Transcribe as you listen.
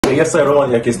yo soy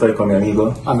Roman y aquí estoy con mi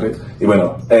amigo Andrés. Y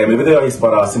bueno, mi video es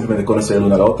para simplemente conocer el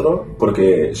uno al otro,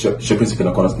 porque yo pienso que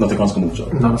no te conozco mucho.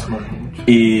 No nos conozco mucho.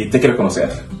 Y te quiero conocer.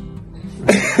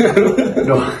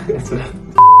 No,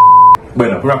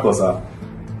 Bueno, primera cosa,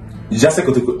 ya sé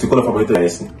que tu color favorito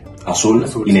es azul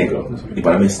y negro, y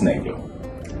para mí es negro.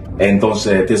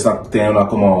 Entonces, ¿tienes una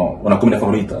comida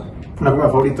favorita? ¿Una comida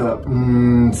favorita?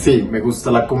 Sí, me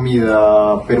gusta la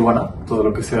comida peruana, todo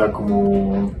lo que sea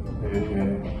como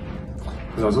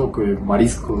pues eso,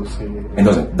 mariscos.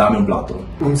 Entonces, dame un plato.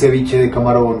 Un ceviche de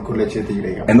camarón con leche de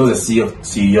tigre. Entonces,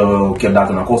 si yo quiero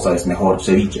darte una cosa, es mejor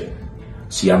ceviche.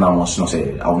 Si andamos, no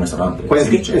sé, a un restaurante.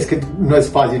 Pues es que no es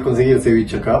fácil conseguir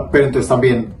ceviche acá, pero entonces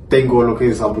también tengo lo que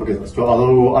es hamburguesas. Yo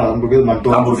adoro hamburguesas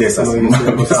McDonald's. Hamburguesas.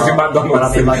 Para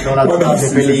mí McDonald's me hace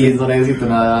feliz, no necesito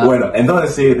nada. Bueno,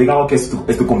 entonces si digamos que es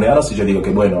tu cumpleaños y yo digo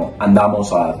que bueno,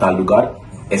 andamos a tal lugar,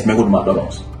 es mejor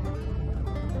McDonald's.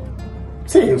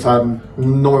 Sí, o sea,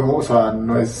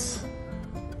 no es...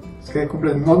 Es que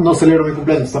no celebro mi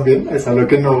cumpleaños también, es algo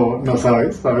que no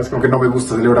sabes, como que no me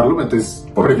gusta celebrarlo, entonces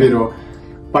prefiero...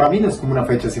 Para mí no es como una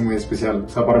fecha así muy especial, o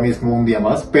sea, para mí es como un día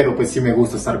más, pero pues sí me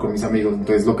gusta estar con mis amigos,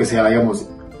 entonces lo que sea, digamos,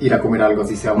 ir a comer algo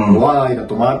así, sea una bobada, ir a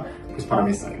tomar, pues para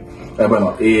mí está bien.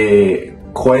 Bueno,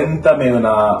 cuéntame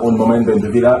un momento en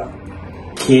tu vida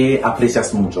que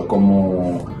aprecias mucho,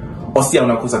 como, o sea,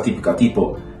 una cosa típica,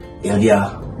 tipo, el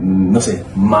día, no sé,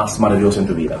 más maravilloso en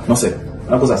tu vida, no sé,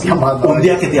 una cosa así, un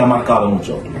día que te ha marcado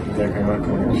mucho.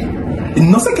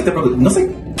 No sé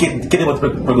qué debo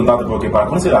preguntarte, porque para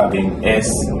conocer a alguien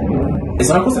es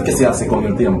una cosa que se hace con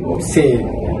el tiempo. Sí.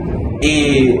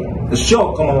 Y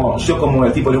yo como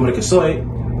el tipo de hombre que soy,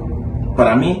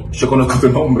 para mí, yo conozco tu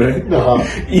nombre. Ajá.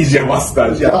 Y ya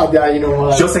basta, ya. De ahí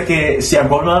nomás. Yo sé que si hay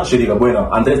forma, yo digo, bueno,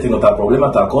 Andrés, tengo tal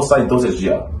problema, tal cosa, entonces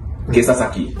ya, que estás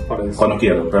aquí, cuando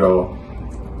quiero, pero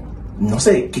no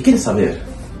sé, ¿qué quieres saber?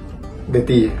 De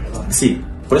ti. Sí,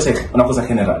 puede ser una cosa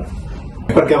general.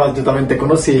 Porque además yo también te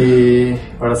conocí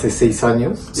ahora hace 6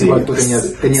 años. Sí. Igual tú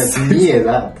tenías mi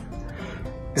edad.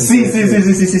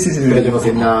 Entonces, Sí. Pero yo no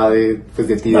sé nada de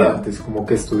ti de antes, como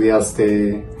que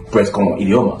estudiaste... Pues como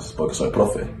idiomas, porque soy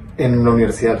profe. En una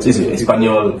universidad. Sí,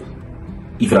 español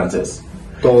y francés.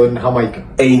 Todo en Jamaica.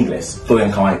 E inglés, todo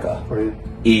en Jamaica. Okay.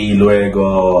 Y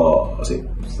luego, sí,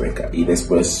 y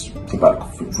después fui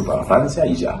para Francia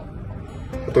y ya.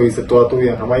 Tuviste toda tu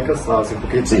vida en Jamaica, estabas un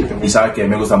poquito... Sí, y sabes que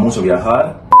me gusta mucho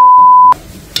viajar.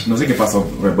 No sé qué pasó,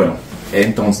 bueno,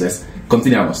 entonces,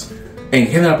 continuamos. En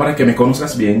general, para que me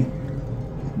conozcas bien,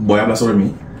 voy a hablar sobre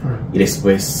mí. Y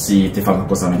después, si te faltan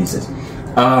cosas, me dices.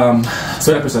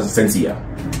 Soy una persona sencilla.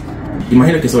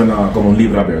 Imagina que soy como un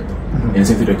libro abierto. En el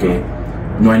sentido de que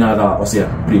no hay nada, o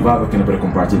sea, privado que no puedo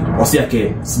compartir. O sea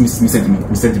que mis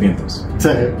sentimientos. Sí.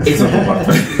 Eso no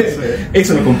comparto.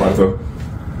 Eso no comparto.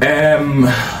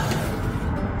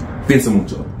 Pienso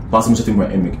mucho, paso mucho tiempo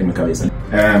en mi cabeza.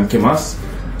 ¿Qué más?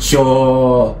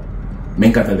 Yo me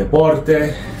encanta el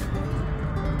deporte.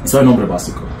 Soy un hombre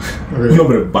básico. Okay. Un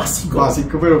hombre básico.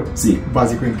 Básico, pero sí.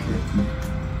 ¿Básico en qué?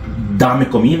 Dame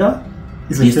comida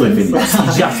y estoy feliz.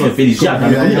 Ya soy feliz, ya,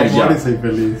 dame comida, ya. Soy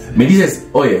feliz. Me dices,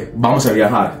 oye, vamos a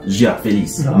viajar, ya,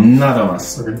 feliz. No. Nada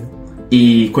más. Okay.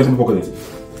 Y cuéntame un poco de ti.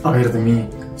 A ver, de mí.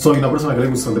 Soy una persona que le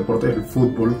gusta el deporte, el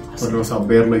fútbol, o sea,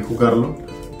 verlo y jugarlo.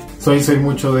 Soy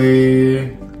mucho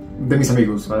de mis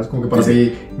amigos, ¿sabes? Como que para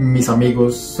mí mis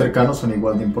amigos cercanos son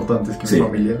igual de importantes que mi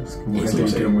familia, es como gente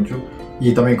que quiero mucho.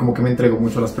 Y también como que me entrego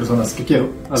mucho a las personas que quiero,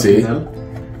 al final.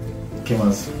 ¿Qué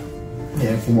más?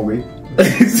 Fumo vape.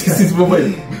 sí, fumo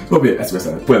vape.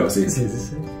 Puedo, sí. Sí.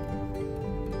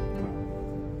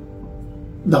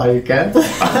 No, you can't.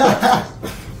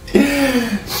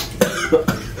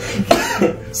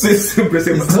 Siempre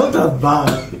se It's not that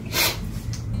bad.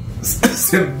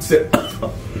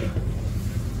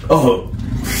 Oh,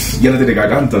 ya no tiene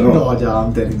garganta, ¿no? No, ya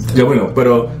antes. Ya bueno,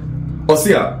 pero, o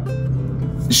sea,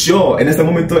 yo en este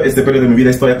momento, este periodo de mi vida,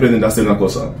 estoy aprendiendo a hacer una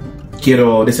cosa.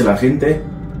 Quiero decirle a la gente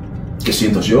que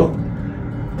siento yo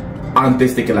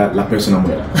antes de que la persona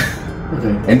muera.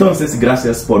 Okay. Entonces,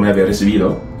 gracias por me haber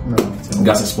recibido.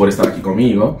 Gracias por estar aquí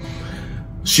conmigo.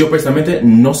 Yo personalmente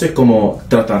no sé cómo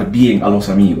tratar bien a los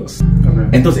amigos. Okay.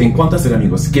 Entonces, en cuanto a ser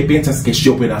amigos, ¿qué piensas que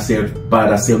yo pueda hacer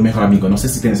para ser un mejor amigo? No sé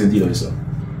si tiene sentido eso.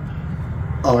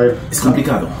 A ver, es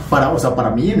complicado.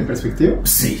 Para mí, en mi perspectiva,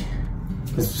 sí.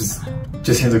 Pues,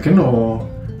 yo siento que no.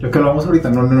 Lo que hablamos ahorita,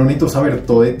 no necesito saber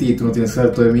todo de ti, tú no tienes que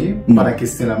saber todo de mí para que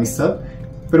esté la amistad.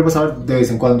 Pero pues a ver, de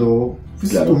vez en cuando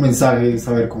pues, claro. un mensaje,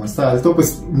 saber cómo estás. Esto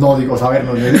pues no digo saber,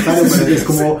 no es necesario, pero es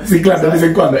como... Sí, claro, de vez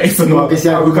en cuando. Eso no que si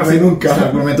hago casi nunca. Si en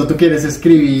algún momento tú quieres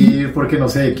escribir, porque no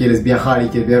sé, quieres viajar y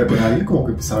quieres viajar con alguien, como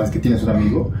que pues, sabes que tienes un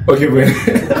amigo. Ok, bueno.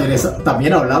 Quieres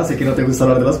también hablar, sé que no te gusta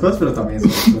hablar de las cosas, pero también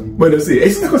son... Bueno, sí,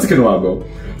 es una cosa que no hago.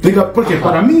 Porque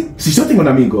para mí, si yo tengo un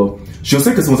amigo, yo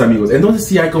sé que somos amigos. Entonces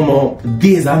sí hay como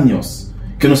 10 años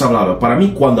que nos hablamos. Para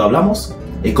mí, cuando hablamos,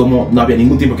 es como no había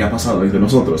ningún tiempo que ha pasado entre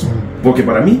nosotros. Porque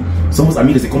para mí, somos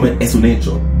amigos de como es un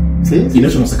hecho. ¿Sí? Y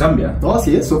eso no se cambia. No,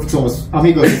 así es, somos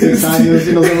amigos de 6 años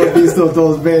y nos hemos visto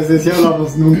 2 veces y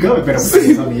hablamos nunca, pero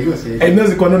Sí. somos amigos, sí.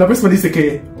 Entonces, cuando una persona dice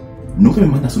que nunca me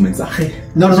mandas un mensaje.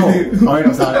 No, a ver,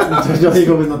 o sea, yo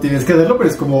digo, pues no tienes que hacerlo, pero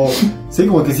es como, sí,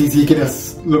 como que sí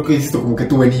querías lo que hiciste, como que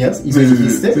tú venías y me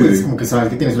dijiste, pues como que sabes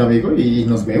que tienes un amigo y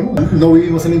nos vemos. No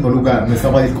vivimos en el mismo lugar, no es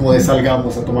tan fácil como de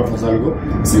salgamos a tomarnos algo.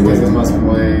 Sí, entonces bueno. es más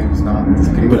como de, pues nada, te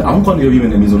escribo. Pero aun cuando yo vivo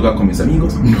en el mismo lugar con mis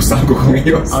amigos, no salgo con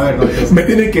ellos. A ver, no, entonces... Me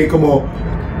tienen que como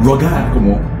rogar,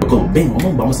 como ven,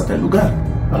 vamos a tal lugar.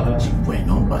 Ajá.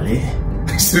 Bueno, vale.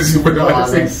 Sí, bueno, No,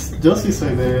 vale, sí. Yo sí soy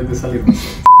de salir.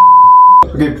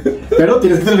 Okay, pero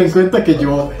tienes que tener en cuenta que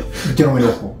yo no me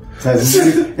enojo. O sea,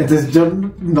 entonces yo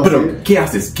no Pero, sé. ¿qué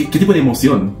haces? ¿Qué tipo de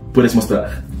emoción puedes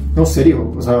mostrar? No,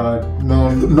 serio. O sea, no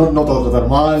te voy a tratar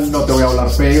mal, no te voy a hablar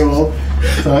feo.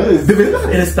 ¿Sabes? ¿De verdad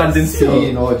eres tan sencillo?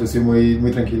 Sí, no, yo soy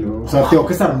muy tranquilo. O sea, tengo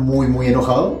que estar muy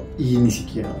enojado y ni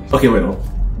siquiera. Ok, bueno.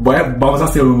 Vamos a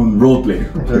hacer un roleplay.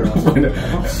 Pero, Bueno,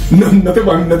 no te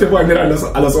voy a mirar en los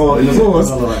ojos.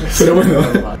 No, Pero bueno,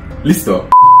 listo.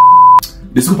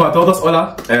 Disculpa a todos,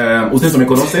 hola. Ustedes no me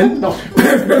conocen. No.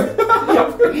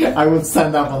 I would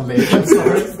stand up on this. I'm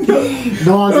sorry.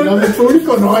 No, si no es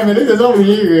público, no, me lo dices a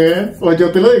mí, o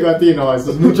yo te lo digo a ti, no,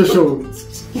 esto es mucho show.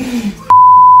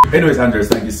 Anyways, Anders,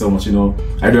 thank you so much. You know,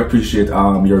 I do appreciate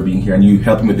your being here and you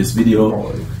helped me with this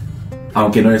video.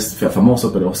 Aunque no es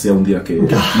famoso, pero sea un día que...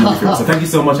 So thank you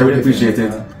so much, I really appreciate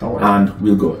it. And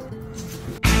we'll go.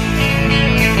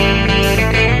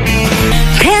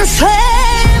 Pienso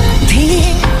en ti.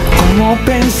 ¿Cómo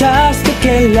pensaste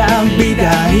que la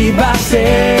vida iba a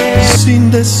ser? Sin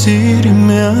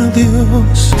decirme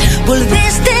adiós,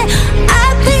 Volviste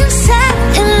a pensar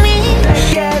en mí.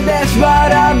 ¿Te quieres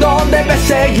para dónde me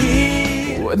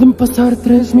seguir? Pueden pasar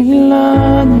 3000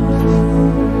 años.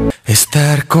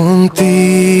 estar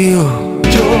contigo